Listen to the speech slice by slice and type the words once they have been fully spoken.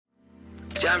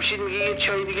جمشید میگه یه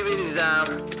چای دیگه بریزم،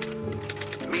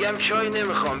 میگم چای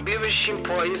نمیخوام، بیا بشین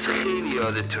پاییز خیلی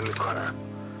یادتون میکنم.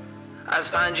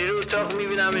 از پنجره اتاق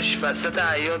میبینمش وسط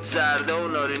حیاط زرده و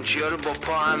نارنجی ها رو با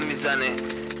پا هم میزنه،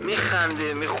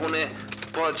 میخنده، میخونه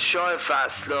پادشاه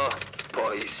فصلا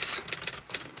پاییز.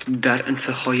 در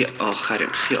انتهای آخرین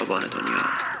خیابان دنیا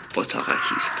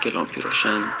اتاقکی است که لامپی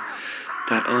روشن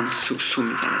در آن سوسو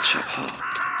میزند شبها.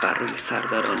 بر روی سر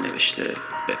در آن نوشته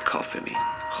به کافه می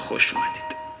خوش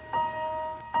اومدید.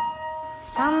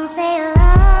 Some say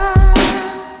love,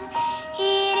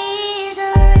 it is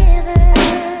a river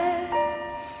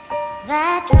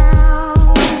that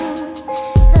drowns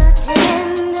the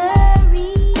tender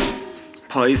reed.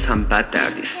 پاییز هم بد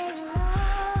دردی است.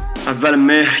 اول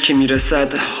مهر که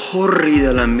میرسد حری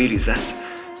دلم میریزد.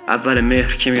 اول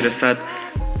مهر که میرسد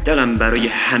دلم برای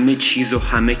همه چیز و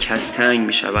همه کس تنگ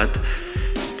میشود.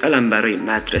 دلم برای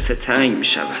مدرسه تنگ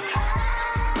میشود.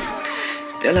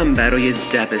 دلم برای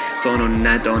دبستان و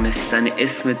ندانستن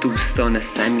اسم دوستان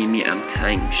صمیمیم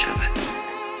تنگ می شود.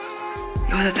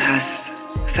 یادت هست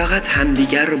فقط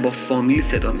همدیگر رو با فامیل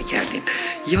صدا می کردیم؟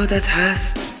 یادت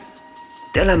هست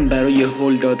دلم برای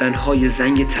هل دادنهای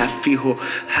زنگ تفریح و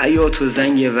حیات و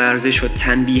زنگ ورزش و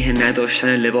تنبیه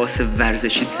نداشتن لباس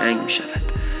ورزشی تنگ می شود.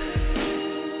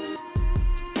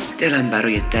 دلم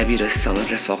برای دبیرستان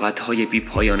رفاقت‌های بی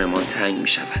پایانمان تنگ می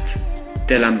شود.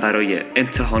 دلم برای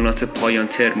امتحانات پایان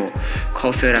ترم و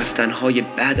کافه رفتن‌های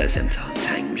بعد از امتحان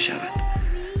تنگ می شود.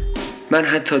 من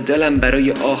حتی دلم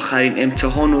برای آخرین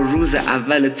امتحان و روز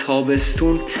اول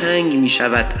تابستون تنگ می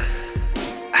شود.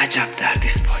 عجب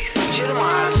دردیست پاییز. چرا ما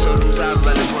هر سال روز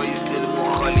اول پاییز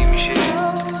دلمون خالی میشه؟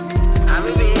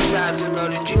 همه به این زرد و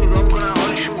نارنجی نگاه میکنن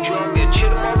حالشون جا میاد.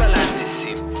 چرا ما بلد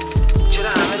نیستیم؟ چرا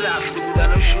همه رفته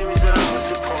بودناشون میذارن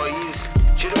واسه پاییز؟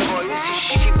 چرا پاییز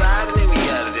هیچکی بر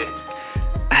نمیگرده؟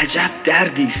 عجب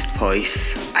دردیست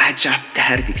پاییز. عجب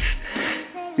دردیست.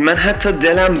 من حتی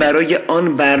دلم برای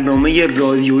آن برنامه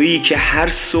رادیویی که هر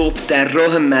صبح در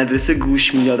راه مدرسه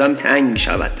گوش میدادم تنگ می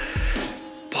شود.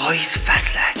 پاییز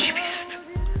فصل عجیبی است.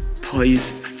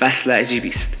 پاییز فصل عجیبی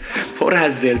است. پر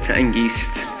از دلتنگی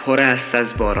است. پر است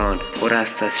از باران. پر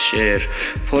است از شعر.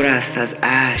 پر است از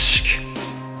اشک.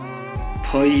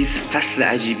 پاییز فصل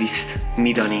عجیبی است.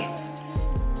 میدانی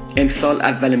امسال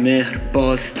اول مهر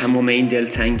باز تمام این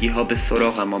دلتنگی ها به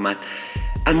سراغم آمد.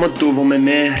 اما دوم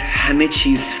مهر همه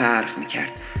چیز فرق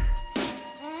میکرد.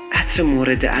 عطر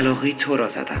مورد علاقه تو را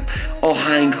زدم.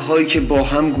 آهنگ هایی که با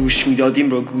هم گوش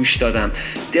میدادیم را گوش دادم.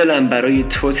 دلم برای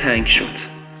تو تنگ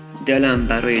شد. دلم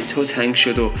برای تو تنگ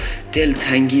شد و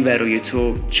دلتنگی برای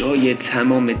تو جای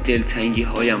تمام دلتنگی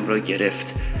هایم را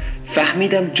گرفت.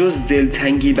 فهمیدم جز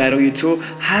دلتنگی برای تو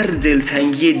هر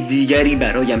دلتنگی دیگری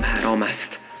برایم حرام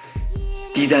است.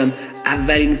 دیدم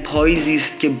اولین پاییزی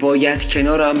است که باید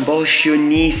کنارم باشی و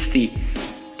نیستی.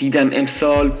 دیدم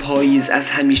امسال پاییز از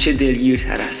همیشه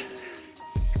دلگیرتر است.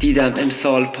 دیدم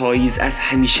امسال پاییز از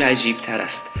همیشه عجیبتر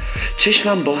است.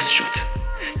 چشمم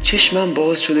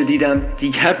باز شد و دیدم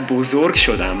دیگر بزرگ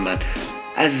شدم. من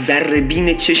از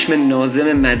ذره‌بین چشم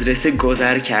ناظم مدرسه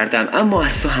گذر کردم. اما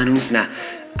از تو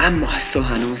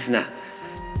هنوز نه.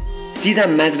 دیدم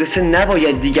مدرسه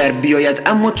نباید دیگر بیاید،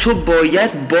 اما تو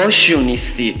باید باشی و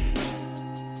نیستی.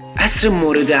 عطر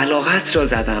مورد علاقت را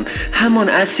زدم. همان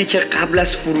عطری که قبل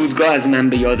از فرودگاه از من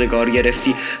به یادگار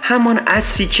گرفتی. همان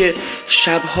عطری که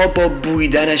شبها با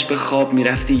بویدنش به خواب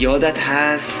میرفتی. یادت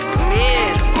هست؟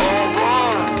 مهر،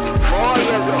 آبان، وای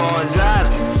از آذر،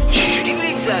 چجوری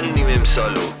بگذرونیم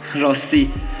امسالو؟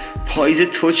 راستی پاییز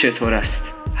تو چطور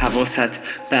است؟ حواست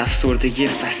به افسردگی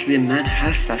فصل من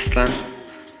هست اصلا؟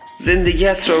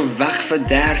 زندگیت را وقف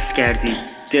درس کردی.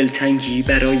 دلتنگی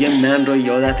برای من را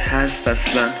یادت هست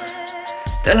اصلا؟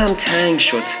 دلم تنگ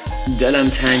شد.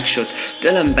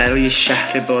 دلم برای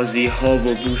شهر بازی ها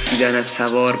و بوسیدنت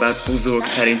سوار بر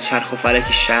بزرگترین چرخ و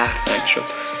فلک شهر تنگ شد.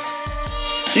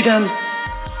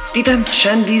 دیدم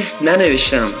چندیست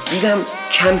ننوشتم. دیدم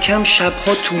کم کم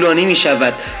شبها طولانی می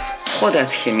شود.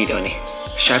 خودت که می دانی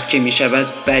شب که می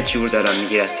شود بدجور دارم می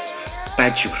گیرد.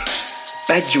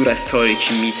 بدجور از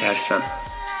تاریکی می ترسم.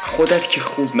 خودت که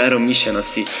خوب مرا می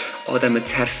شناسی. آدم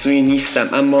ترسویی نیستم،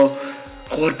 اما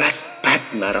غربت بد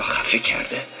مرا خفه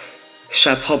کرده.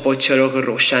 شبها با چراغ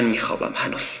روشن می خوابم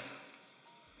هنوز.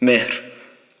 مهر،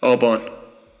 آبان،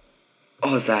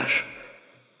 آذر،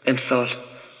 امسال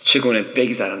چگونه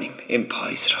بگذرانیم این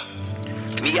پاییز را؟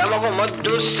 میگم آقا ما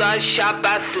 2 ساعت شب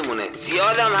بستمونه،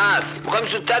 زیادم هست. میخوایم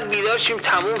زودتر بیدار شیم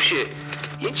تموم شه.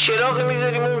 یه چراغ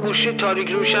میذاریم اون گوشه تاریک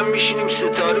روشن، میشینیم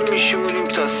ستاره میشمونیم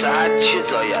تا سحر چه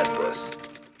زاید باز.